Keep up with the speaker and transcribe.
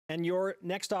And your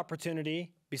next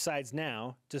opportunity, besides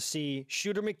now, to see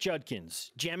Shooter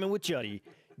McJudkins, jamming with Juddy,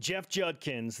 Jeff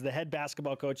Judkins, the head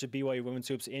basketball coach at BYU Women's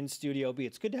Hoops in Studio B.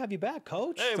 It's good to have you back,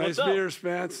 Coach. Hey, nice to be here,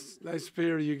 Spence. Nice to be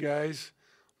here, you guys.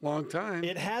 Long time.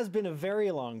 It has been a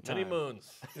very long time. Many moons.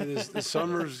 It is, the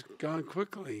summer's gone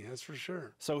quickly, that's for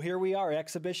sure. So here we are,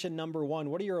 exhibition number 1.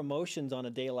 What are your emotions on a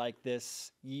day like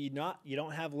this? You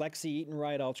don't have Lexi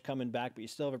Eaton-Rydalch coming back, but you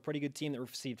still have a pretty good team that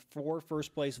received 4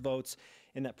 first-place votes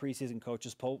in that preseason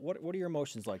coaches poll. What are your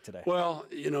emotions like today? Well,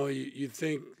 you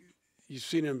think you've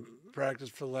seen them practice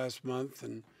for the last month,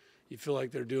 and you feel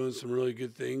like they're doing some really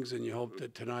good things, and you hope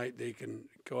that tonight they can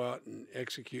go out and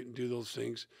execute and do those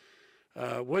things.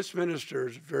 Westminster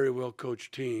is a very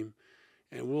well-coached team,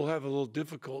 and we'll have a little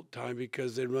difficult time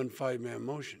because they run 5-man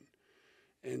motion.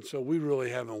 And so we really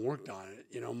haven't worked on it.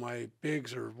 My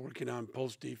bigs are working on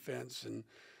post defense and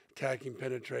attacking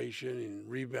penetration and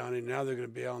rebounding. Now they're going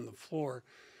to be out on the floor.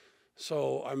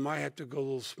 So I might have to go a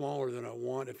little smaller than I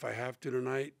want if I have to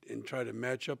tonight and try to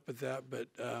match up with that. But,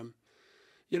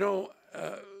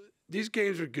 these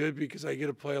games are good because I get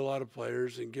to play a lot of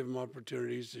players and give them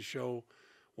opportunities to show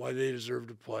why they deserve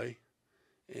to play,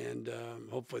 and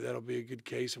hopefully that'll be a good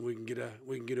case, and we can get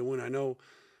a win. I know,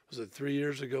 was it 3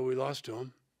 years ago we lost to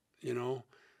them?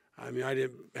 I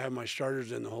didn't have my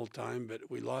starters in the whole time, but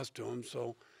we lost to them.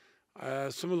 So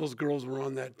some of those girls were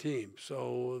on that team,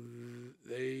 so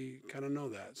they kind of know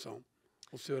that. So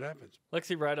we'll see what happens.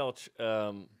 Lexi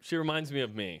Rydalch, she reminds me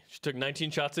of me. She took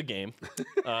 19 shots a game.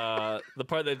 The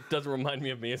part that doesn't remind me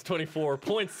of me is 24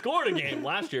 points scored a game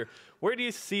last year. Where do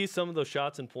you see some of those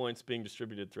shots and points being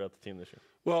distributed throughout the team this year?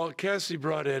 Well, Cassie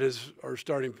Broadhead is our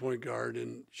starting point guard,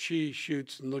 and she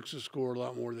shoots and looks to score a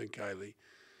lot more than Kylie.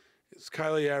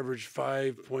 Kylie averaged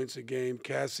 5 points a game.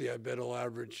 Cassie, I bet, will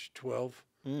average 12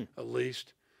 at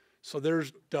least. So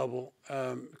there's double.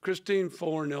 Christine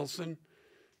Fuller-Nelson,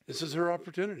 this is her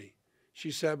opportunity. She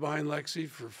sat behind Lexi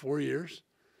for 4 years.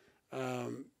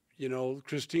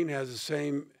 Christine has the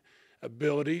same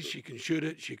ability. She can shoot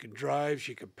it, she can drive,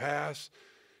 she can pass.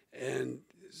 And,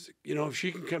 if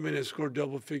she can come in and score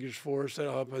double figures for us,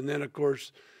 that'll help. And then, of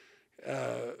course,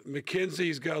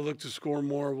 Mackenzie's got to look to score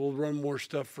more. We'll run more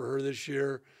stuff for her this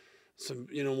year, some,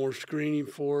 more screening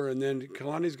for her. And then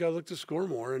Kalani's got to look to score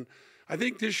more. And I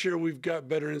think this year we've got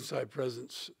better inside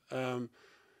presence.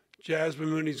 Jasmine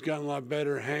Mooney's gotten a lot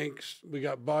better. Hanks, we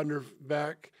got Bodner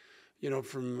back,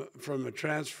 from a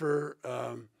transfer.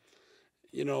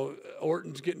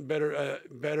 Orton's getting better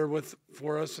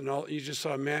for us, and you just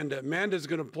saw Amanda. Amanda's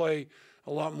going to play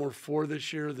a lot more 4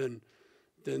 this year than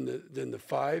the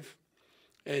 5,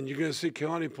 and you're going to see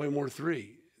Kalani play more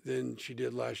 3 than she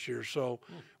did last year. So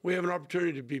we have an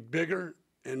opportunity to be bigger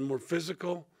and more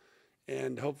physical,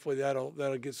 and hopefully that'll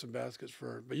get some baskets for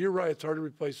her. But you're right; it's hard to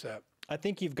replace that. I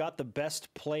think you've got the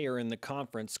best player in the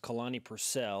conference, Kalani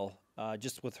Purcell,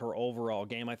 just with her overall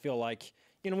game. I feel like.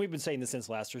 We've been saying this since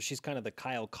last year. She's kind of the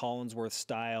Kyle Collinsworth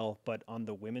style, but on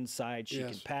the women's side, she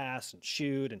can pass and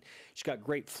shoot, and she's got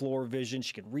great floor vision.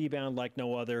 She can rebound like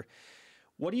no other.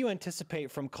 What do you anticipate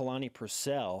from Kalani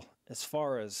Purcell as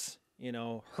far as,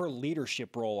 her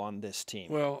leadership role on this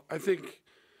team? Well, I think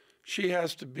she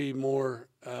has to be more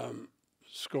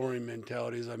scoring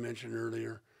mentality, as I mentioned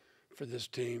earlier, for this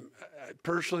team.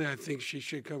 Personally, I think she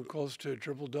should come close to a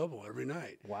triple-double every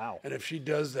night. Wow. And if she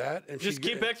does that... and just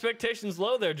keep expectations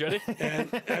low there, Juddy.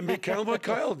 and be kind of what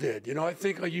Kyle did. I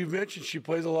think, like you mentioned, she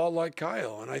plays a lot like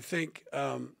Kyle. And I think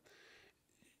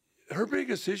her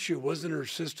biggest issue wasn't her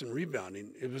assist and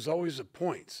rebounding. It was always the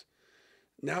points.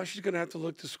 Now she's going to have to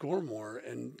look to score more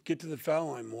and get to the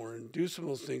foul line more and do some of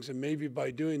those things. And maybe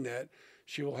by doing that,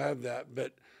 she will have that.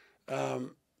 But,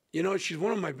 she's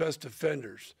one of my best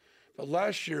defenders. But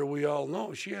last year, we all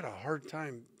know she had a hard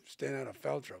time staying out of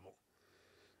foul trouble.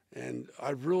 And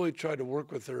I really tried to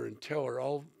work with her and tell her,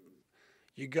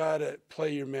 you got to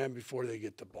play your man before they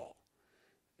get the ball.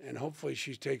 And hopefully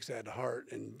she takes that to heart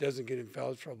and doesn't get in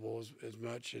foul trouble as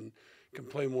much and can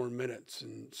play more minutes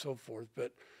and so forth.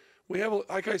 But we have,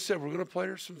 like I said, we're going to play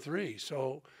her some 3.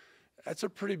 So that's a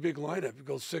pretty big lineup. It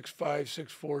goes 6'5",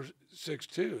 6'4",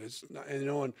 6'2". It's not,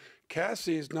 and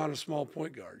Cassie is not a small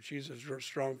point guard. She's a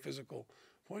strong physical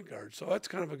point guard. So that's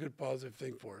kind of a good positive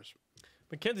thing for us.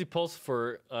 Mackenzie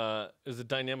Pulsifer is a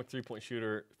dynamic three-point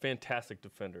shooter, fantastic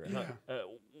defender. Yeah.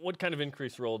 What kind of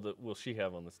increased role will she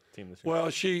have on this team this year?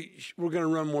 Well, we're going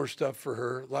to run more stuff for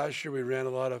her. Last year we ran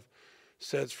a lot of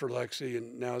sets for Lexi,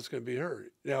 and now it's going to be her.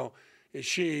 Now, is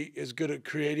she as good at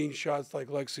creating shots like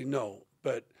Lexi? No.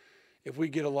 But if we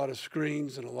get a lot of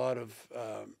screens and a lot of,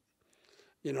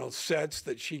 sets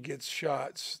that she gets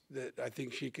shots that I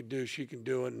think she can do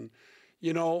it. And,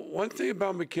 You know, one thing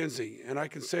about Mackenzie, and I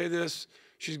can say this,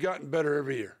 she's gotten better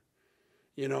every year.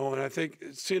 You know, and I think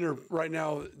seeing her right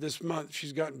now this month,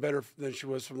 she's gotten better than she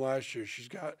was from last year. She's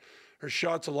got her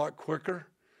shots a lot quicker.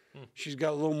 She's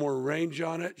got a little more range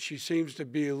on it. She seems to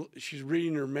be, she's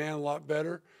reading her man a lot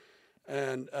better.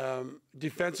 And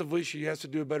defensively, she has to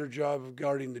do a better job of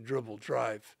guarding the dribble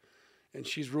drive. And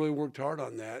she's really worked hard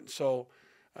on that. So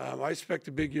I expect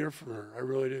a big year from her. I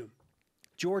really do.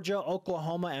 Georgia,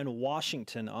 Oklahoma, and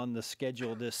Washington on the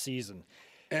schedule this season.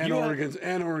 And Oregon State.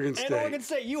 And Oregon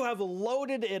State, you have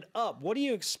loaded it up. What do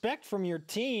you expect from your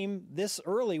team this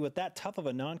early with that tough of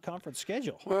a non-conference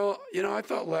schedule? Well, you know, I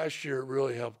thought last year it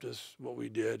really helped us what we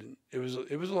did. And it was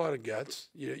a lot of guts.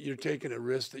 You're taking a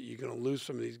risk that you're going to lose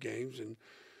some of these games, and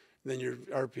then your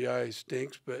RPI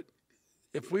stinks. But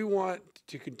if we want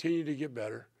to continue to get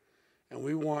better, and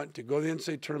we want to go to the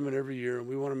NCAA tournament every year, and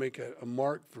we want to make a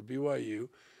mark for BYU,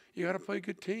 you got to play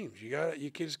good teams. You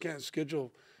just can't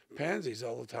schedule pansies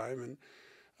all the time.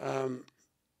 And,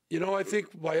 you know, I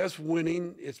think by us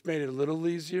winning, it's made it a little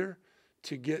easier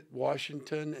to get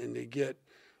Washington and to get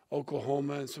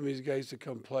Oklahoma and some of these guys to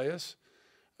come play us.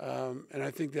 And I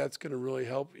think that's going to really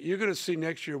help. You're going to see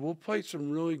next year, we'll play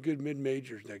some really good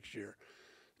mid-majors next year.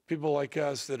 People like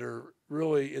us that are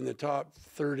really in the top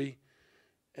 30.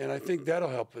 And I think that'll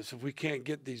help us if we can't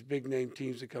get these big-name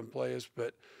teams to come play us.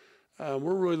 But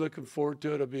we're really looking forward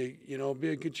to it. It'll be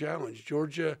a good challenge.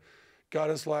 Georgia got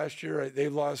us last year.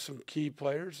 They've lost some key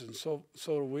players, and so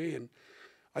do we. And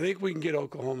I think we can get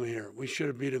Oklahoma here. We should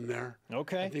have beat them there.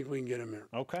 Okay. I think we can get them here.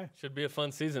 Okay. Should be a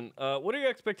fun season. What are your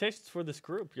expectations for this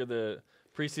group? You're the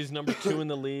preseason number 2 in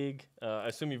the league. I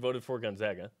assume you voted for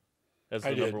Gonzaga as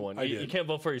the number 1. You can't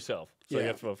vote for yourself, so you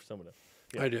have to vote for someone else.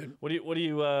 Yeah. I did. What do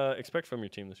you expect from your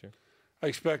team this year? I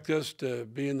expect us to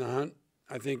be in the hunt.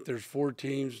 I think there's 4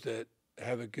 teams that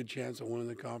have a good chance of winning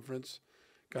the conference: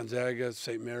 Gonzaga,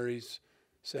 St. Mary's,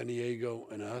 San Diego,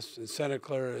 and us. And Santa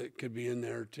Clara could be in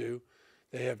there too.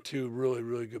 They have 2 really,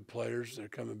 really good players that are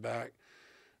coming back.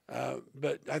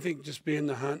 But I think just be in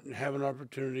the hunt and have an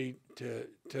opportunity to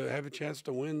have a chance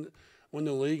to win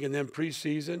the league, and then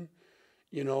preseason,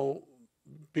 you know,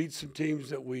 beat some teams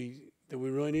that we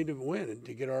really need to win and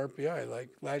to get our RPI. Like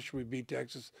last year we beat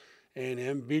Texas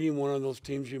A&M, beating one of those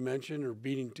teams you mentioned, or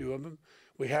beating 2 of them.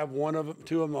 We have 2 of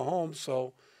them at home,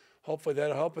 so hopefully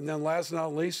that'll help. And then last but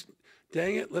not least,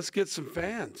 dang it, let's get some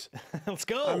fans. Let's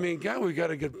go. I mean, God, we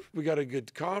got a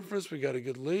good conference, we got a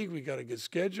good league, we got a good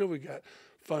schedule, we got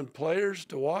fun players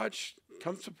to watch.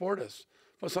 Come support us.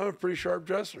 Plus, I'm a pretty sharp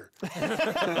dresser.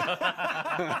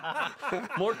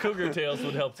 More cougar tails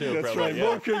would help too. That's probably. right. Yeah.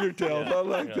 More cougar tails. I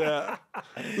like that.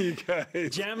 You guys.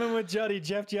 Jamming with Juddy,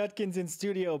 Jeff Judkins in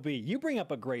Studio B. You bring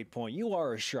up a great point. You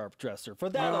are a sharp dresser.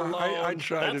 For that alone, I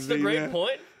try to be. That's the great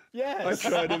point. Yes. I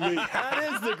try to be.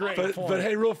 That is the great point. But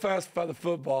hey, real fast about the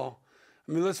football.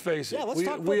 I mean, let's face it. Yeah, let's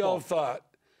talk we all football. thought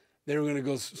they were going to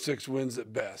go 6 wins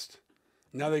at best.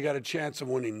 Now they got a chance of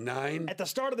winning 9. At the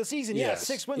start of the season, yes.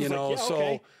 6 wins. You know, like, yeah, so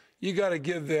okay. you got to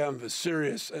give them a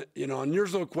serious, you know, and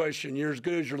there's no question, you're as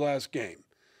good as your last game.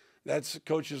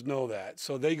 Coaches know that.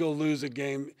 So they go lose a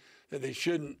game that they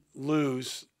shouldn't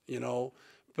lose, you know.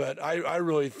 But I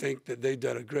really think that they've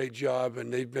done a great job,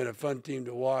 and they've been a fun team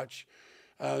to watch.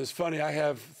 It's funny, I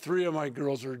have 3 of my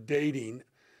girls are dating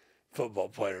football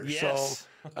players. Yes.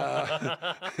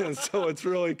 So it's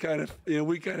really kind of, you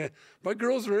know, my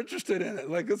girls are interested in it.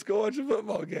 Like, let's go watch a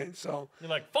football game. So You're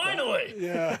like, finally.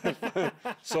 yeah.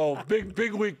 So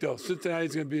big week though.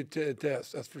 Cincinnati's going to be a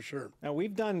test. That's for sure. Now,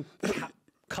 we've done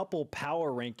couple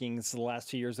power rankings the last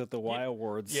 2 years at the Y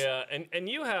Awards. Yeah, and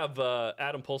you have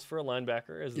Adam Pulsfer, a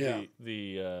linebacker, as Yeah.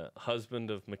 the husband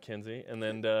of Mackenzie, and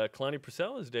then Kalani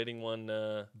Purcell is dating one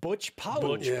Butch Powell.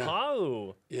 Butch Yeah.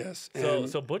 Powell. Yes.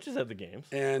 So Butch is at the games.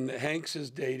 And Hanks is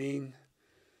dating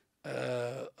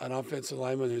an offensive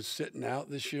lineman who's sitting out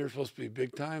this year, supposed to be a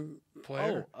big-time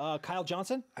player. Kyle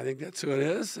Johnson? I think that's who it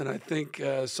is. And I think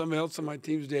somebody else on my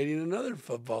team's dating another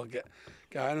football guy.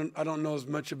 I don't know as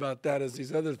much about that as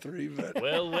these other 3, but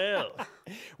Well.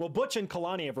 Well, Butch and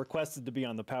Kalani have requested to be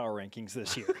on the power rankings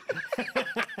this year.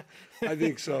 I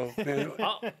think so. Man.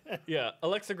 Yeah,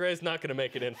 Alexa Gray's not going to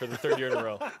make it in for the 3rd year in a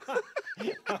row.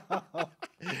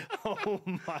 Oh,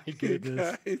 my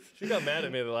goodness. Guys. She got mad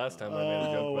at me the last time I made a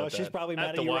joke about Well, that. she's probably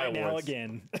mad the at you Y right now Awards.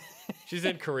 again. She's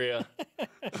in Korea.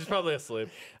 She's probably asleep.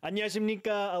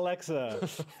 안녕하십니까, Alexa.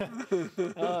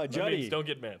 That Juddy, means don't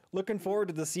get mad. looking forward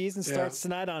to the season. Starts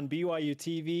tonight on BYU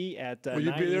TV at Will you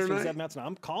 9 be there Eastern, tonight? 7 Mountain.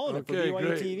 I'm calling it for Okay, BYU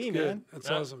great. TV, Good. man. That's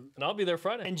awesome. And I'll be there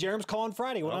Friday. And Jerem's calling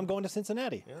Friday when I'm going to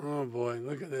Cincinnati. Oh boy,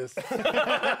 look at this.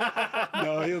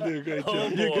 No, he'll do a great Oh,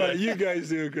 job. boy. You guys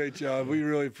do a great job. We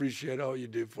really appreciate all you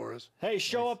do for us. Hey,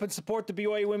 show up and support the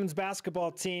BYU women's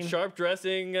basketball team. Sharp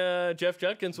dressing Jeff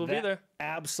Judkins will be there.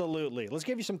 Absolutely. Let's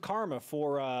give you some karma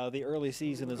for the early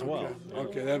season as well.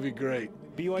 Okay, that'd be great.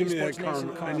 BYU Give me Sports that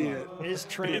Nation karma. I need it. is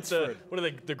It's transferred. what are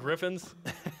they? The Griffins?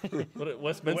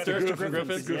 Westminster? The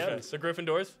Griffins, The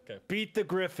Gryffindors? Okay. Beat the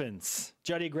Griffins.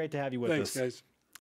 Juddy, great to have you with Thanks, us. guys.